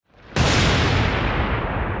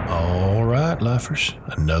right, lifers?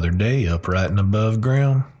 Another day upright and above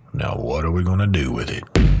ground. Now what are we going to do with it?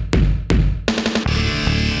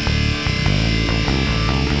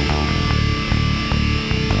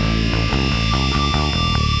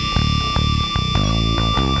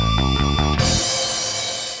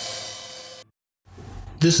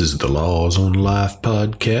 This is the Laws on Life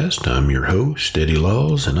podcast. I'm your host, Eddie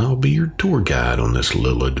Laws, and I'll be your tour guide on this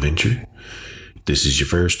little adventure. If this is your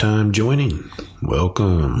first time joining,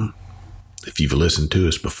 welcome. If you've listened to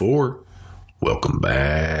us before, welcome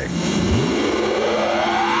back.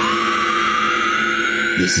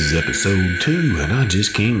 This is episode 2, and I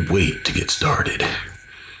just can't wait to get started.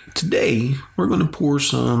 Today, we're going to pour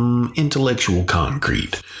some intellectual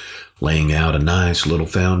concrete, laying out a nice little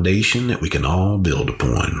foundation that we can all build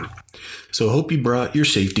upon. So I hope you brought your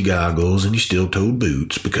safety goggles and your steel-toed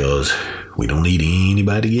boots, because we don't need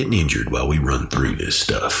anybody getting injured while we run through this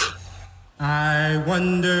stuff. I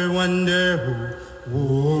wonder who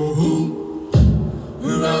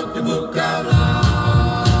wrote the book of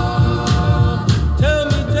love? Tell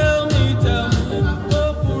me,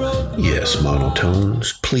 who wrote the Yes,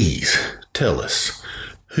 monotones, please tell us,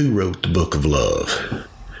 who wrote the book of love?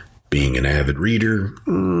 Being an avid reader,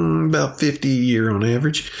 about 50 a year on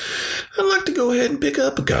average, I'd like to go ahead and pick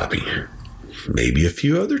up a copy. Maybe a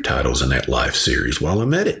few other titles in that Life series while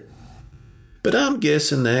I'm at it. But I'm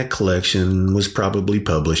guessing that collection was probably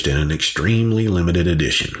published in an extremely limited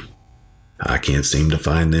edition. I can't seem to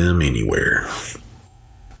find them anywhere.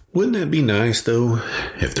 Wouldn't that be nice, though,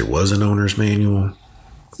 if there was an owner's manual?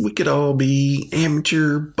 We could all be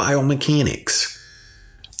amateur biomechanics.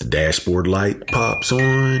 The dashboard light pops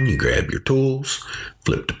on, you grab your tools,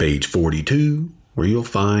 flip to page 42, where you'll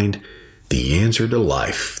find the answer to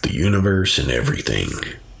life, the universe, and everything.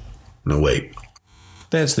 No, wait.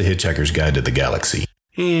 That's the Hitchhiker's Guide to the Galaxy.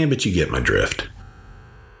 But you get my drift.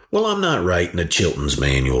 Well, I'm not writing a Chilton's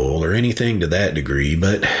manual or anything to that degree,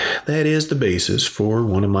 but that is the basis for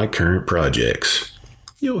one of my current projects.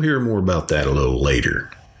 You'll hear more about that a little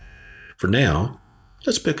later. For now,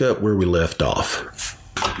 let's pick up where we left off.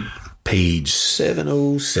 Page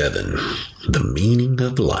 707, The Meaning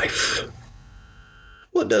of Life.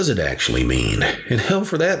 What does it actually mean? And hell,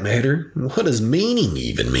 for that matter, what does meaning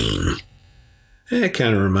even mean? That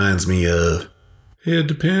kind of reminds me of, it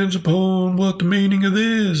depends upon what the meaning of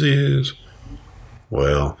this is.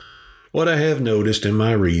 Well, what I have noticed in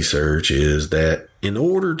my research is that in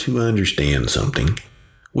order to understand something,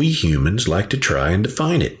 we humans like to try and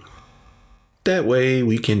define it. That way,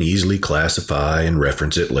 we can easily classify and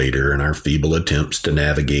reference it later in our feeble attempts to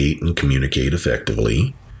navigate and communicate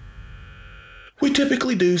effectively. We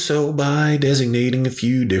typically do so by designating a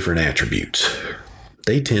few different attributes.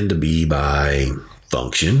 They tend to be by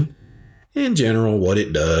function, in general what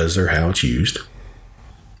it does or how it's used,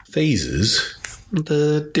 phases,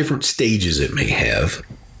 the different stages it may have,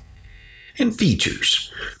 and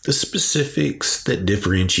features, the specifics that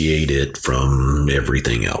differentiate it from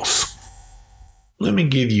everything else. Let me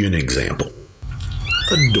give you an example.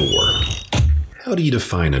 A door. How do you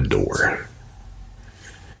define a door?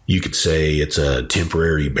 You could say it's a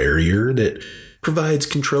temporary barrier that provides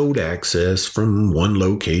controlled access from one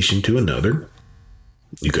location to another.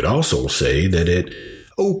 You could also say that it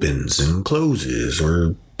opens and closes,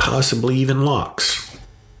 or possibly even locks.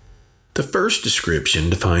 The first description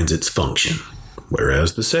defines its function,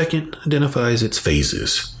 whereas the second identifies its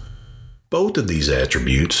phases. Both of these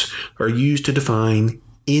attributes are used to define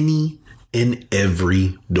any and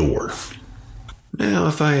every door. Now,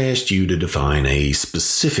 if I asked you to define a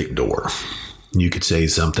specific door, you could say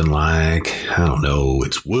something like,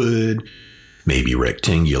 it's wood, maybe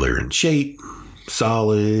rectangular in shape,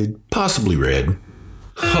 solid, possibly red,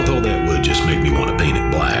 although that would just make me want to paint it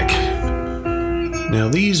black. Now,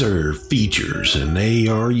 these are features, and they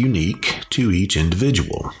are unique to each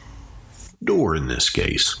individual. Door in this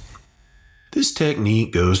case. This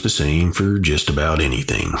technique goes the same for just about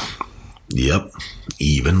anything. Yep,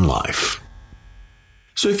 even life.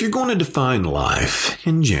 So if you're going to define life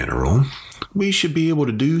in general, we should be able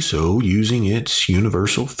to do so using its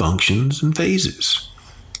universal functions and phases.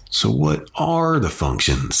 So what are the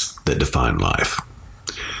functions that define life?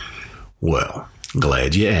 Well,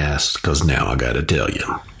 glad you asked, because now I gotta tell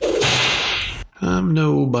you. I'm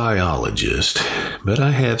no biologist, but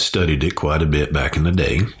I have studied it quite a bit back in the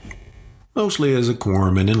day. Mostly as a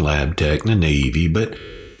corpsman and lab tech in the Navy, but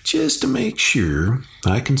just to make sure,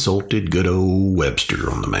 I consulted good old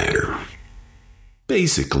Webster on the matter.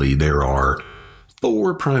 Basically, there are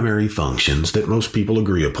 4 primary functions that most people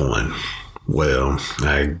agree upon. Well,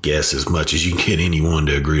 I guess as much as you can get anyone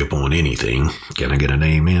to agree upon anything. Can I get an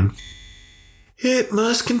amen? It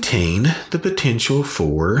must contain the potential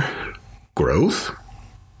for growth,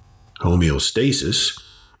 homeostasis,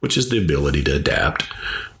 which is the ability to adapt,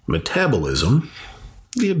 metabolism,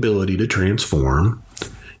 the ability to transform,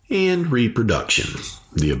 and reproduction,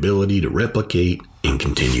 the ability to replicate and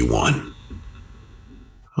continue on.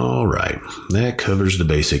 All right, that covers the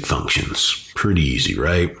basic functions. Pretty easy,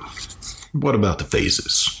 right? What about the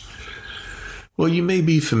phases? Well, you may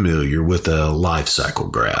be familiar with a life cycle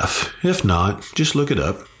graph. If not, just look it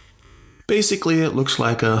up. Basically, it looks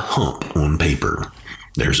like a hump on paper.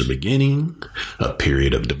 There's a beginning, a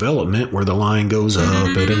period of development where the line goes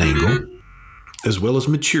up at an angle, as well as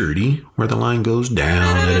maturity where the line goes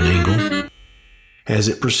down at an angle, as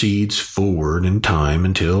it proceeds forward in time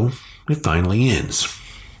until it finally ends.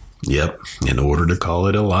 Yep, in order to call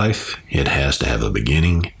it a life, it has to have a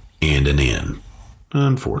beginning and an end,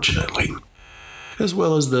 unfortunately. As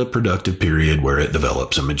well as the productive period where it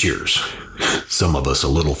develops and matures. Some of us a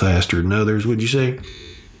little faster than others, would you say?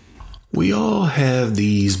 We all have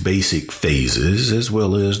these basic phases as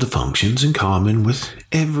well as the functions in common with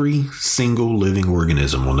every single living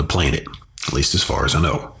organism on the planet, at least as far as I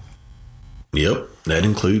know. Yep, that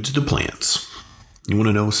includes the plants. You want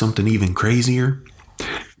to know something even crazier?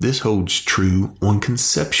 This holds true on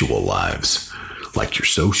conceptual lives, like your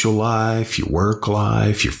social life, your work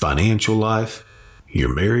life, your financial life,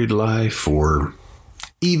 your married life, or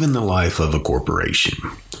even the life of a corporation.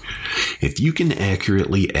 If you can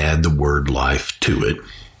accurately add the word life to it,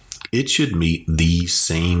 it should meet these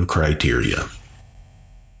same criteria.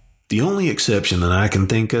 The only exception that I can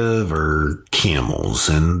think of are camels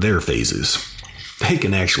and their phases. They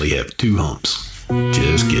can actually have 2 humps.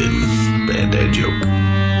 Just kidding. Bad dad joke.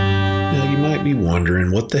 Now you might be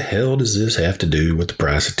wondering, what the hell does this have to do with the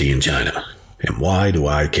price of tea in China? And why do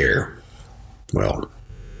I care? Well,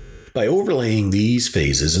 by overlaying these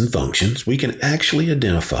phases and functions, we can actually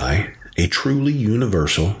identify a truly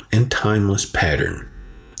universal and timeless pattern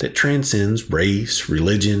that transcends race,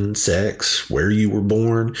 religion, sex, where you were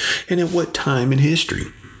born, and at what time in history.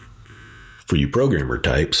 For you programmer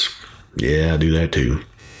types, yeah, I do that too.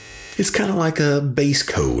 It's kind of like a base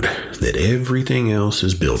code that everything else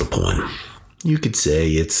is built upon. You could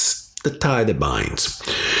say it's the tie that binds.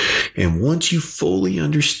 And once you fully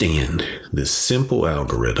understand this simple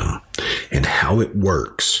algorithm and how it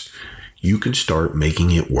works, you can start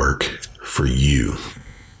making it work for you.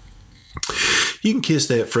 You can kiss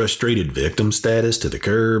that frustrated victim status to the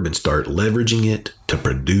curb and start leveraging it to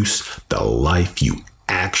produce the life you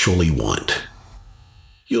actually want.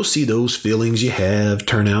 You'll see those feelings you have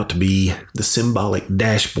turn out to be the symbolic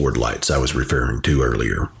dashboard lights I was referring to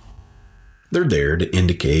earlier. They're there to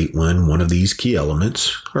indicate when one of these key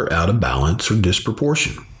elements are out of balance or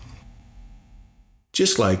disproportion.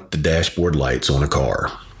 Just like the dashboard lights on a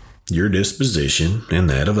car, your disposition and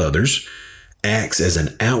that of others acts as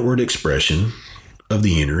an outward expression of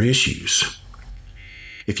the inner issues.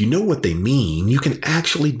 If you know what they mean, you can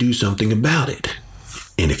actually do something about it.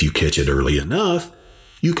 And if you catch it early enough,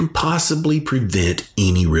 you can possibly prevent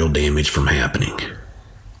any real damage from happening.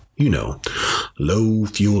 You know, low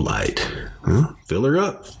fuel light. Fill her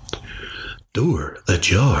up. Door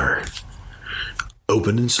ajar.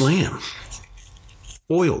 Open and slam.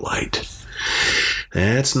 Oil light.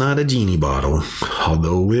 That's not a genie bottle,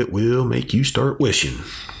 although it will make you start wishing.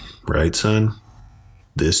 Right, son?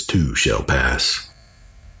 This too shall pass.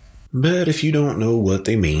 But if you don't know what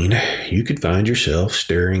they mean, you could find yourself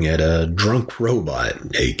staring at a drunk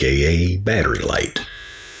robot, aka battery light.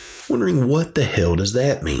 Wondering what the hell does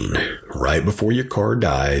that mean? Right before your car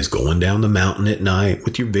dies, going down the mountain at night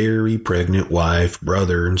with your very pregnant wife,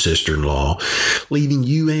 brother, and sister-in-law, leaving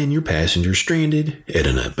you and your passenger stranded at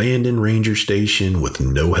an abandoned ranger station with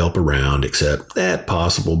no help around except that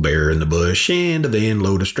possible bear in the bush and a van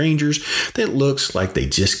load of strangers that looks like they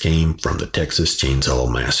just came from the Texas Chainsaw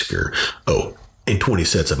Massacre. Oh, and 20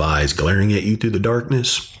 sets of eyes glaring at you through the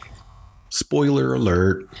darkness. Spoiler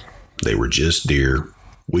alert, they were just deer.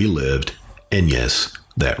 We lived, and yes,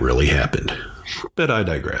 that really happened. But I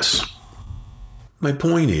digress. My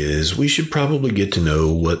point is, we should probably get to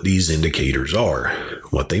know what these indicators are,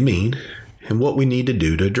 what they mean, and what we need to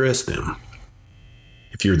do to address them.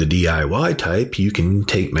 If you're the DIY type, you can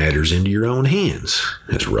take matters into your own hands.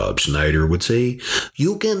 As Rob Schneider would say,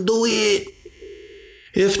 you can do it.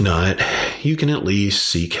 If not, you can at least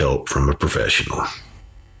seek help from a professional.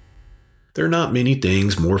 There are not many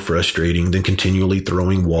things more frustrating than continually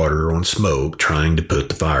throwing water on smoke trying to put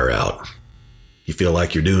the fire out. You feel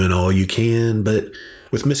like you're doing all you can, but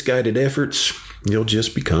with misguided efforts, you'll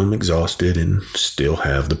just become exhausted and still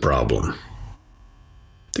have the problem.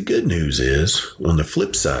 The good news is, on the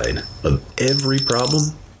flip side of every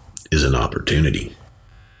problem is an opportunity.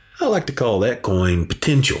 I like to call that coin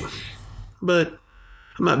potential, but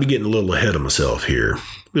I might be getting a little ahead of myself here.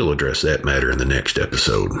 We'll address that matter in the next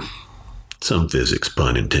episode. Some physics,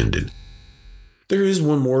 pun intended. There is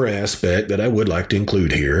one more aspect that I would like to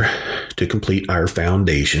include here to complete our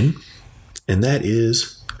foundation, and that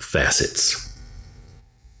is facets.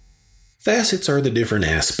 Facets are the different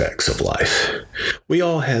aspects of life. We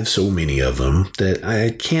all have so many of them that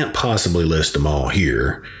I can't possibly list them all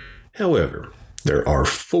here. However, there are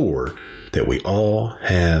 4 that we all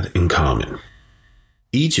have in common.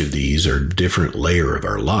 Each of these are a different layer of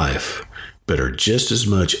our life, but are just as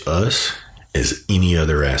much us as any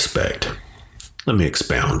other aspect. Let me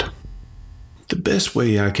expound. The best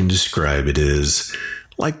way I can describe it is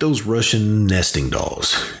like those Russian nesting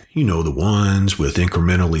dolls. You know, the ones with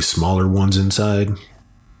incrementally smaller ones inside.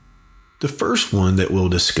 The first one that we'll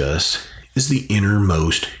discuss is the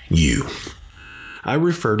innermost you. I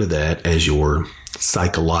refer to that as your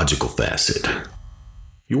psychological facet.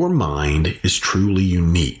 Your mind is truly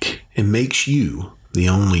unique and makes you the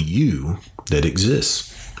only you that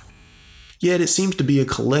exists. Yet it seems to be a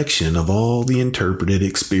collection of all the interpreted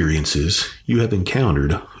experiences you have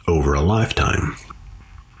encountered over a lifetime.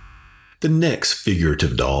 The next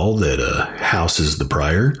figurative doll that houses the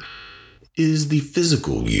prior is the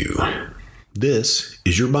physical you. This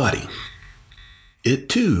is your body. It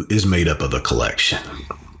too is made up of a collection.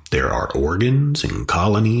 There are organs and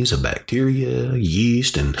colonies of bacteria,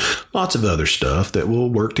 yeast, and lots of other stuff that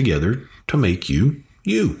will work together to make you,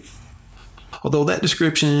 you. Although that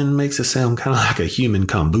description makes it sound kind of like a human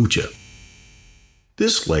kombucha.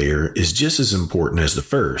 This layer is just as important as the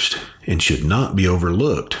first and should not be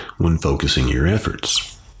overlooked when focusing your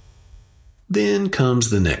efforts. Then comes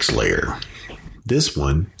the next layer. This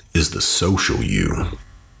one is the social you.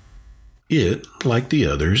 It, like the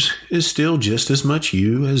others, is still just as much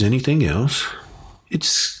you as anything else.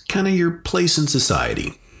 It's kind of your place in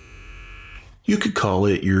society. You could call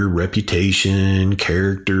it your reputation,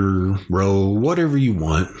 character, role, whatever you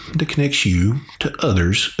want that connects you to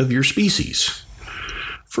others of your species.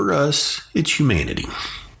 For us, it's humanity.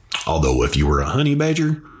 Although if you were a honey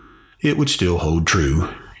badger, it would still hold true.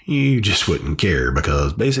 You just wouldn't care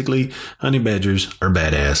because basically honey badgers are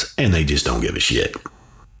badass and they just don't give a shit.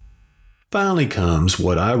 Finally comes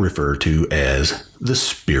what I refer to as the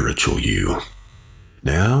spiritual you.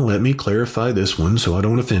 Now, let me clarify this one so I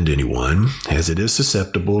don't offend anyone, as it is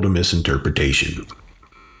susceptible to misinterpretation.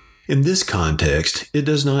 In this context, it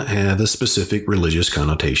does not have a specific religious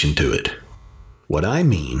connotation to it. What I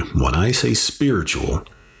mean when I say spiritual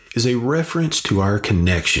is a reference to our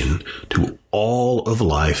connection to all of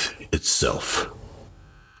life itself.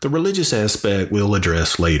 The religious aspect we'll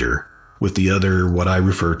address later with the other what I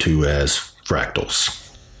refer to as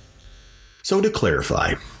fractals. So to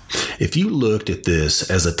clarify, if you looked at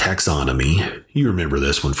this as a taxonomy, you remember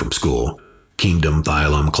this one from school, kingdom,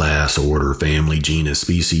 phylum, class, order, family, genus,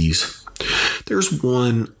 species, there's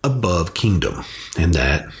one above kingdom, and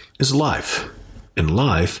that is life. And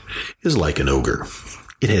life is like an ogre.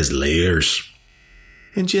 It has layers.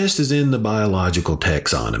 And just as in the biological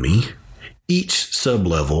taxonomy, each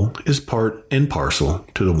sublevel is part and parcel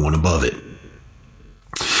to the one above it.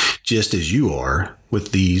 Just as you are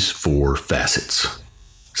with these 4 facets: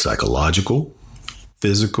 psychological,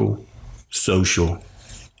 physical, social,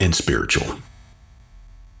 and spiritual.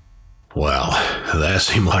 Wow, that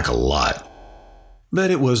seemed like a lot. But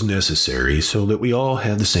it was necessary so that we all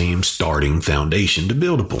have the same starting foundation to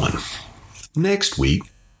build upon. Next week,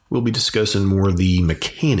 we'll be discussing more of the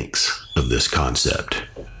mechanics of this concept.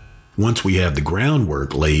 Once we have the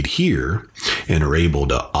groundwork laid here and are able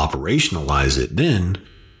to operationalize it then,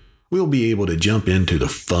 we'll be able to jump into the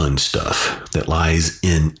fun stuff that lies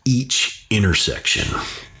in each intersection.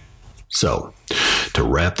 So, to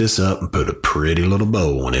wrap this up and put a pretty little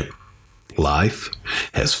bow on it, life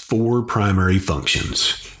has 4 primary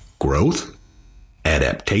functions: growth,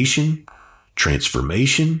 adaptation,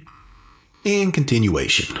 transformation, and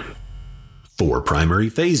continuation. 4 primary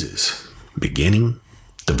phases: beginning,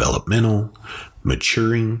 developmental,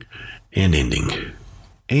 maturing, and ending.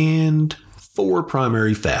 And 4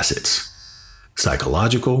 primary facets: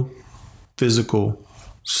 psychological, physical,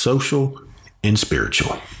 social, and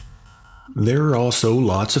spiritual. There are also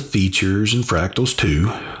lots of features and fractals too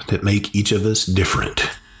that make each of us different.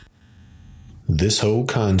 This whole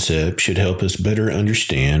concept should help us better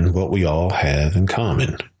understand what we all have in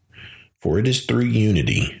common, for it is through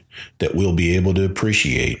unity that we'll be able to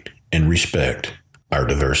appreciate and respect our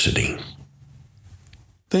diversity.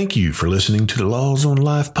 Thank you for listening to the Laws on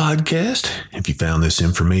Life podcast. If you found this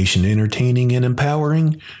information entertaining and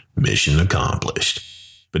empowering, mission accomplished.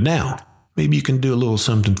 But now, maybe you can do a little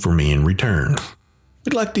something for me in return.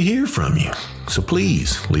 We'd like to hear from you, so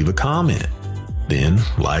please leave a comment. Then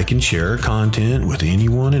like and share our content with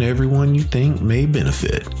anyone and everyone you think may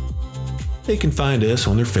benefit. They can find us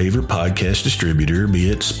on their favorite podcast distributor, be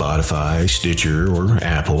it Spotify, Stitcher, or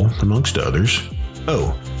Apple, amongst others.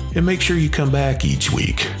 Oh, and make sure you come back each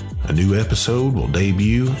week. A new episode will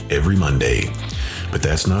debut every Monday. But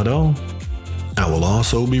that's not all. I will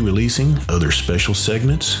also be releasing other special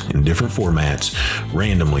segments in different formats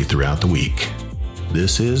randomly throughout the week.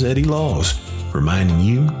 This is Eddie Laws, reminding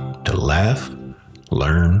you to laugh,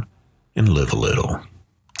 learn, and live a little.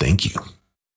 Thank you.